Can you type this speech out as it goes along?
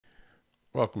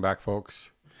Welcome back,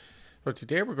 folks. So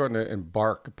today we're going to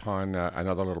embark upon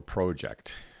another little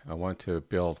project. I want to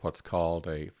build what's called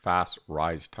a fast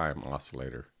rise time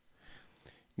oscillator.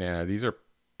 Now, these are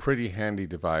pretty handy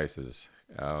devices.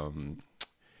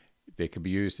 They can be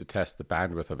used to test the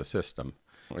bandwidth of a system.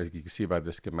 As you can see by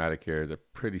the schematic here, they're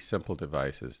pretty simple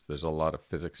devices. There's a lot of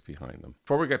physics behind them.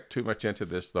 Before we get too much into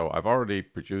this, though, I've already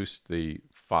produced the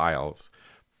files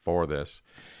for this.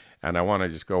 And I want to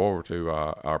just go over to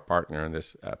our partner in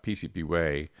this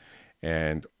PCBWay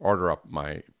and order up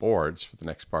my boards for the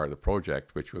next part of the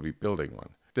project, which will be building one.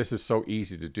 This is so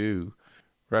easy to do.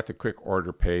 We're at the quick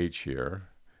order page here.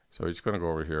 So we're just going to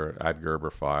go over here, add Gerber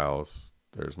files.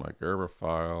 There's my Gerber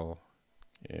file.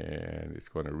 And it's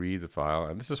going to read the file.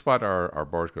 And this is what our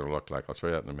board's going to look like. I'll show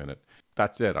you that in a minute.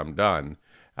 That's it. I'm done.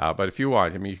 But if you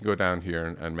want, you can go down here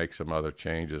and make some other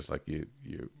changes. Like you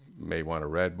may want a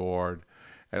red board.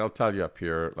 And I'll tell you up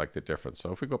here like the difference.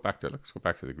 So if we go back to, let's go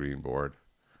back to the green board.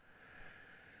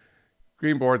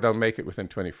 Green board, they'll make it within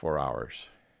 24 hours.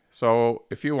 So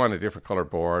if you want a different color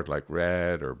board like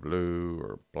red or blue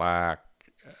or black,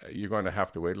 you're going to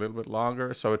have to wait a little bit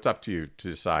longer. So it's up to you to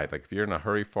decide. Like if you're in a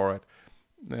hurry for it,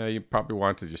 you probably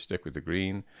want to just stick with the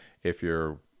green. If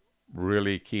you're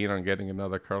really keen on getting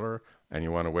another color and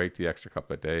you want to wait the extra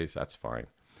couple of days, that's fine.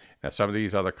 Now some of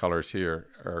these other colors here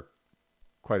are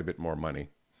quite a bit more money.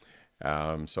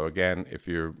 So again, if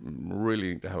you're really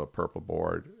need to have a purple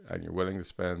board and you're willing to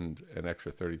spend an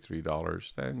extra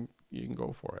 $33, then you can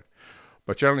go for it.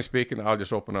 But generally speaking, I'll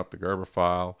just open up the Gerber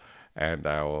file and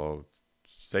I will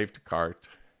save to cart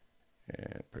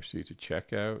and proceed to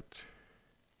checkout.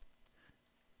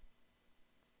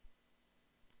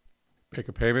 Pick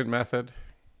a payment method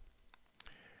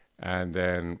and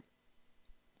then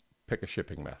pick a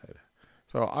shipping method.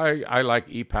 So I like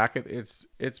ePacket.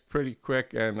 It's pretty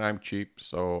quick and I'm cheap,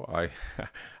 so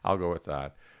I'll go with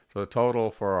that. So the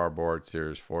total for our boards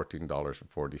here is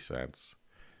 $14.40.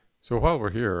 So while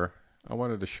we're here, I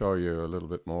wanted to show you a little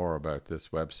bit more about this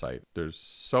website. There's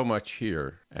so much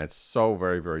here and it's so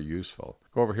very, very useful.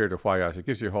 Go over here to YOS. It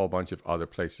gives you a whole bunch of other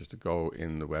places to go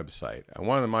in the website. And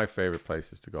one of my favorite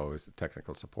places to go is the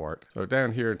technical support. So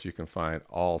down here you can find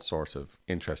all sorts of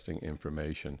interesting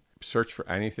information. Search for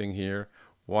anything here.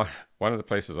 One of the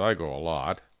places I go a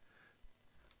lot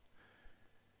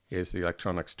is the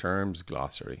electronics terms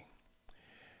glossary.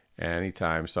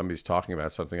 Anytime somebody's talking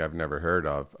about something I've never heard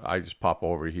of, I just pop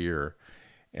over here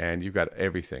and you've got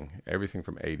everything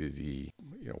from A to Z.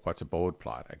 What's a bode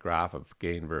plot, a graph of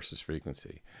gain versus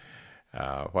frequency.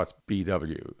 What's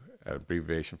BW,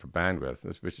 abbreviation for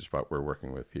bandwidth, which is what we're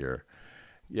working with here.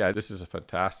 Yeah, this is a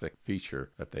fantastic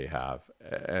feature that they have,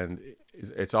 and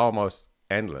it's almost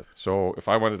endless. So if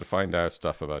I wanted to find out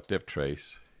stuff about dip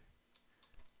trace,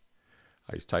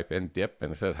 I just type in dip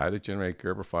and it says how to generate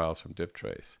Gerber files from dip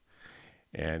trace.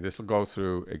 And this will go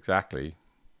through exactly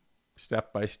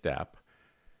step by step.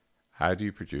 How do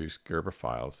you produce Gerber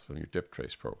files from your dip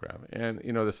trace program? And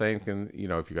the same can,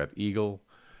 if you got Eagle,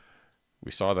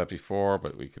 we saw that before,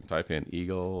 but we can type in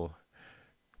Eagle,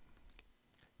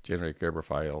 generate Gerber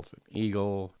files in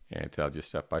Eagle, and tell you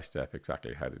step by step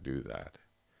exactly how to do that.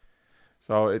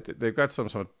 So they've got some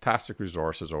fantastic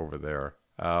resources over there.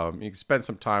 You can spend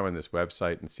some time on this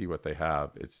website and see what they have.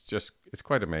 It's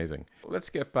quite amazing. Let's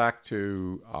get back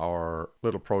to our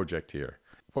little project here.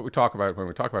 What we talk about when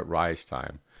we talk about rise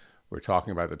time, we're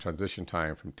talking about the transition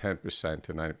time from 10%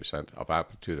 to 90% of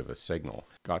amplitude of a signal.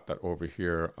 Got that over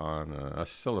here on an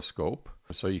oscilloscope.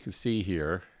 So you can see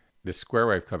here this square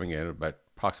wave coming in about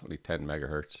approximately 10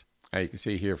 megahertz. And you can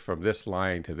see here from this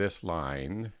line to this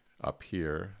line up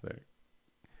here,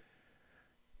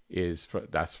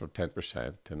 that's from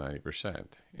 10% to 90%.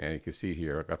 And you can see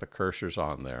here, I've got the cursors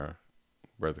on there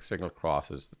where the signal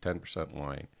crosses the 10%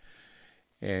 line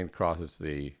and crosses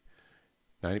the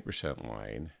 90%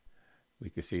 line. We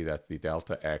can see that the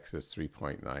delta X is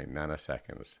 3.9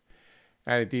 nanoseconds.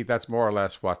 And indeed, that's more or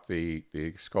less what the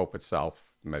scope itself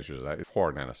measures at,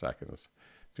 4 nanoseconds,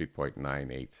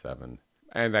 3.987.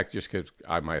 And that just gives,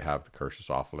 I might have the cursors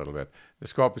off a little bit. The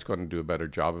scope is going to do a better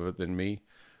job of it than me.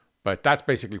 But that's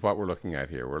basically what we're looking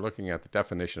at here. We're looking at the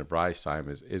definition of rise time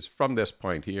is from this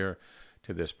point here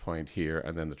to this point here,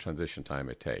 and then the transition time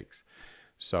it takes.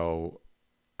 So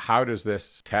how does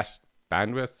this test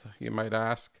bandwidth, you might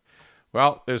ask?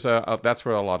 Well, that's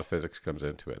where a lot of physics comes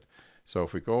into it. So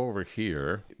if we go over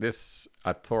here, this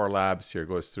at Thor Labs here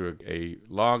goes through a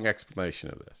long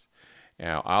explanation of this.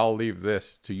 Now, I'll leave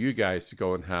this to you guys to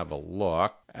go and have a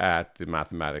look at the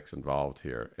mathematics involved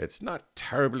here. It's not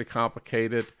terribly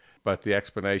complicated, but the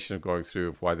explanation of going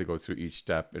through why they go through each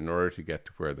step in order to get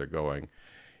to where they're going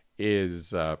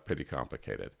is pretty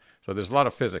complicated. So there's a lot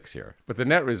of physics here. But the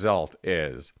net result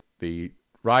is the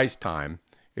rise time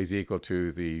is equal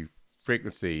to the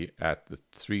frequency at the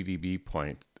 3 dB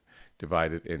point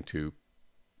divided into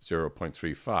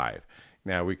 0.35.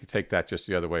 Now we could take that just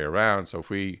the other way around. So if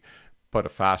we put a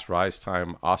fast rise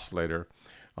time oscillator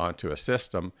onto a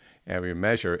system and we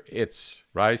measure its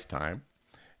rise time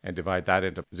and divide that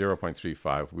into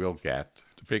 0.35, we'll get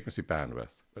the frequency bandwidth.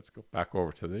 Let's go back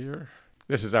over to there.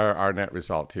 This is our net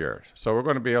result here. So we're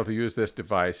going to be able to use this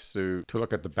device to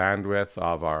look at the bandwidth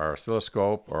of our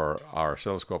oscilloscope, or our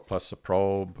oscilloscope plus a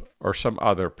probe, or some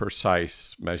other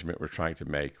precise measurement we're trying to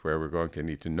make, where we're going to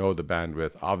need to know the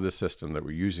bandwidth of the system that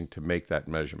we're using to make that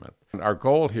measurement. And our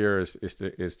goal here is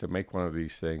to make one of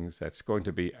these things that's going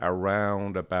to be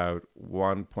around about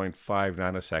 1.5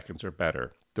 nanoseconds or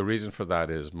better. The reason for that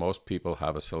is most people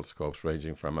have oscilloscopes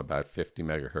ranging from about 50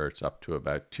 megahertz up to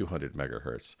about 200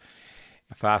 megahertz.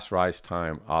 A fast rise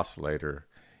time oscillator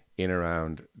in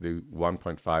around the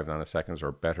 1.5 nanoseconds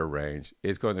or better range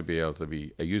is going to be able to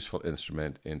be a useful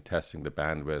instrument in testing the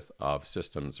bandwidth of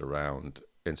systems around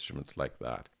instruments like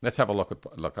that. Let's have a look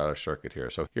at our circuit here.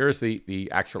 So here's the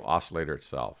actual oscillator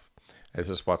itself. This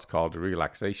is what's called a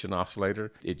relaxation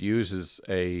oscillator. It uses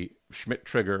a Schmitt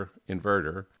trigger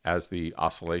inverter as the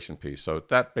oscillation piece. So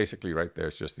that basically right there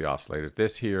is just the oscillator.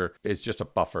 This here is just a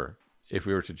buffer. If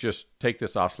we were to just take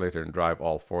this oscillator and drive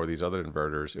all four of these other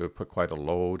inverters, it would put quite a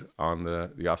load on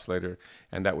the oscillator,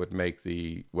 and that would make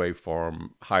the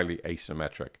waveform highly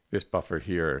asymmetric. This buffer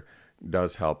here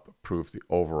does help prove the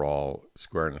overall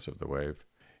squareness of the wave.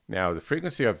 Now, the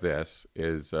frequency of this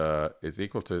is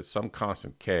equal to some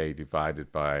constant k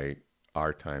divided by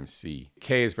R times C.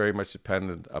 K is very much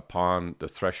dependent upon the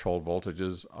threshold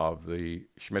voltages of the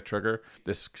Schmitt trigger.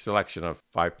 This selection of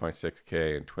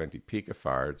 5.6K and 20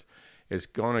 picofarads is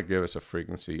going to give us a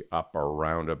frequency up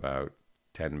around about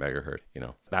 10 megahertz. You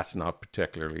know, that's not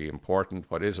particularly important.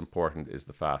 What is important is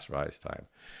the fast rise time.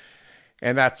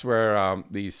 And that's where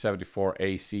these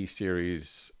 74AC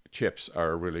series chips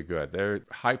are really good. They're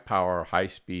high power, high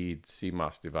speed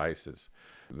CMOS devices.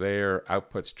 Their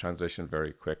outputs transition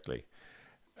very quickly.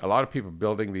 A lot of people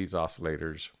building these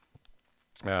oscillators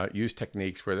use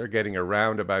techniques where they're getting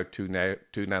around about 2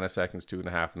 nanoseconds,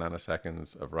 2.5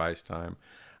 nanoseconds of rise time.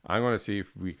 I'm going to see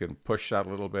if we can push that a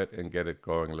little bit and get it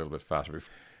going a little bit faster.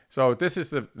 So this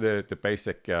is the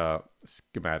basic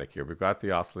schematic here. We've got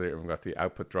the oscillator and we've got the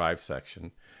output drive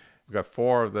section. We've got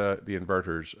four of the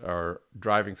inverters are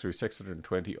driving through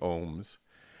 620 ohms.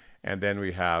 And then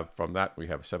we have, from that, we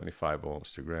have 75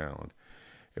 ohms to ground.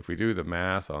 If we do the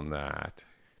math on that,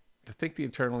 I think the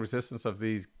internal resistance of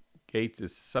these gates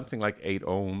is something like 8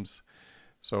 ohms.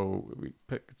 So we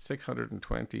pick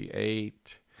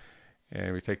 628,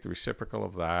 and we take the reciprocal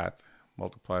of that,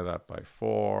 multiply that by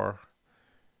 4,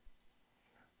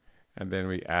 and then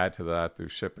we add to that the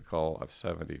reciprocal of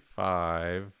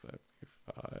 75.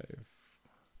 75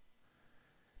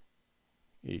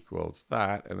 equals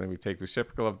that, and then we take the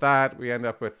reciprocal of that. We end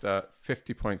up with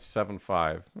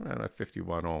 50.75, around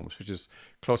 51 ohms, which is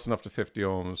close enough to 50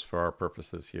 ohms for our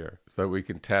purposes here. So we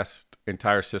can test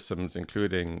entire systems,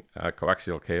 including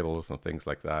coaxial cables and things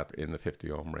like that, in the 50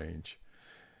 ohm range.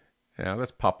 Now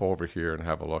let's pop over here and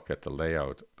have a look at the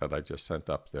layout that I just sent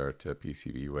up there to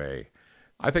PCBWay.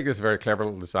 I think this is a very clever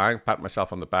little design. Pat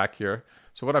myself on the back here.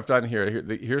 So what I've done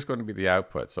here's going to be the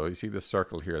output. So you see this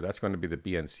circle here, that's going to be the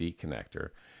BNC connector.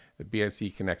 The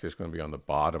BNC connector is going to be on the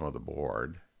bottom of the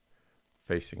board,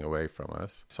 facing away from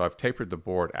us. So I've tapered the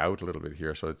board out a little bit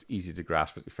here so it's easy to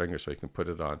grasp with your fingers, so you can put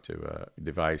it onto a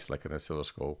device like an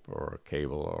oscilloscope or a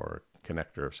cable or a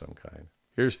connector of some kind.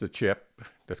 Here's the chip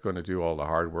that's going to do all the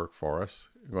hard work for us.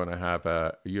 We're going to have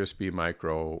a USB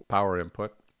micro power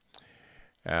input.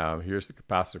 Here's the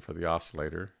capacitor for the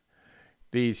oscillator.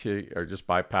 These here are just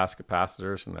bypass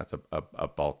capacitors, and that's a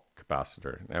bulk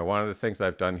capacitor. Now, one of the things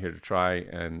I've done here to try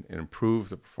and improve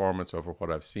the performance over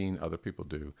what I've seen other people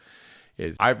do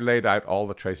is I've laid out all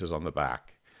the traces on the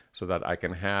back so that I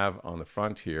can have on the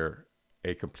front here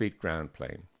a complete ground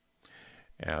plane.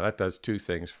 Now, that does two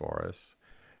things for us.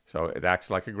 So it acts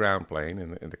like a ground plane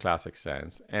in the classic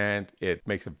sense, and it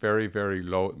makes a very, very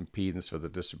low impedance for the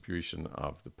distribution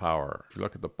of the power. If you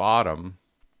look at the bottom,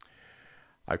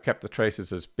 I've kept the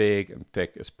traces as big and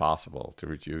thick as possible to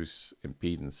reduce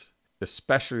impedance,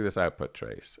 especially this output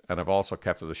trace. And I've also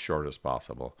kept it as short as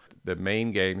possible. The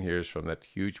main gain here is from that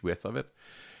huge width of it.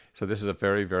 So this is a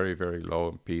very, very, very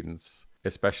low impedance,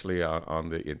 especially on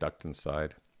the inductance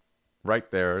side. Right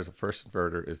there is the first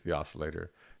inverter is the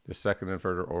oscillator. The second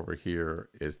inverter over here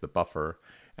is the buffer,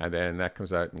 and then that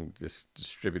comes out and just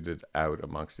distributed out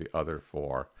amongst the other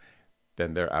four.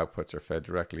 then their outputs are fed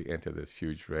directly into this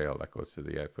huge rail that goes to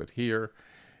the output here.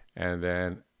 And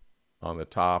then on the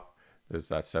top, there's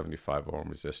that 75 ohm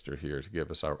resistor here to give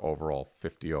us our overall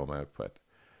 50 ohm output,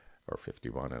 or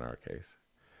 51 in our case.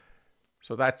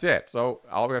 So that's it. So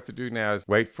all we have to do now is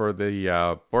wait for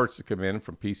the boards to come in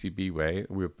from PCBWay.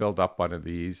 We'll build up one of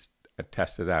these and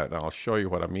test it out. And I'll show you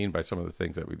what I mean by some of the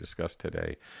things that we discussed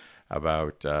today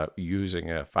about using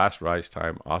a fast rise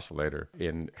time oscillator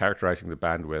in characterizing the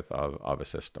bandwidth of a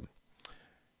system.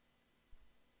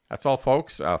 That's all,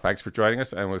 folks. Thanks for joining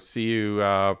us, and we'll see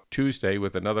you Tuesday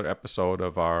with another episode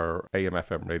of our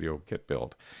AM/FM radio kit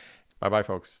build. Bye-bye,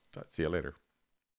 folks. See you later.